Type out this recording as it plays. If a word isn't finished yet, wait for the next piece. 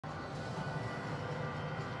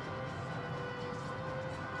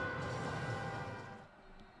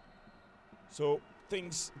So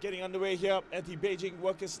things getting underway here at the Beijing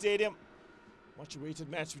Workers' Stadium. Much awaited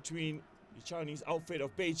match between the Chinese outfit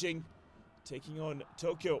of Beijing taking on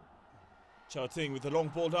Tokyo. Chao Ting with the long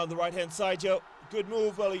ball down the right hand side here. Good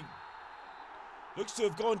move. Well, he looks to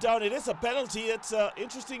have gone down. It is a penalty. It's an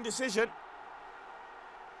interesting decision.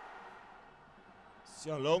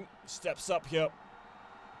 Xianglong steps up here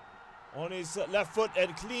on his left foot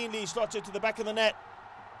and cleanly slots it to the back of the net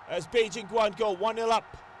as Beijing Guoan go 1-0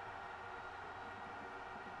 up.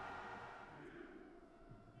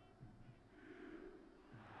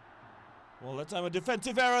 Well, that time a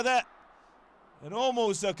defensive error there and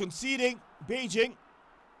almost conceding Beijing.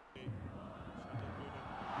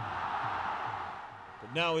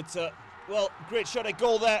 But now it's a, well, great shot at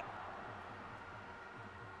goal there.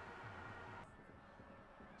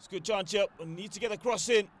 It's a good chance here, and needs to get the cross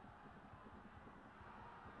in.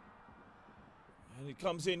 And it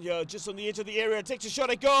comes in here just on the edge of the area, takes a shot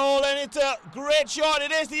at goal, and it's a great shot.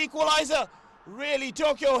 It is the equalizer. Really,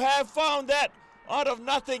 Tokyo have found that out of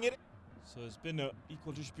nothing. So it's been an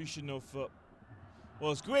equal distribution of,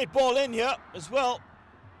 well, it's a great ball in here as well.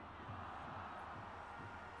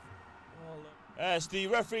 As the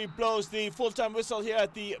referee blows the full-time whistle here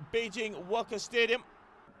at the Beijing Workers' Stadium.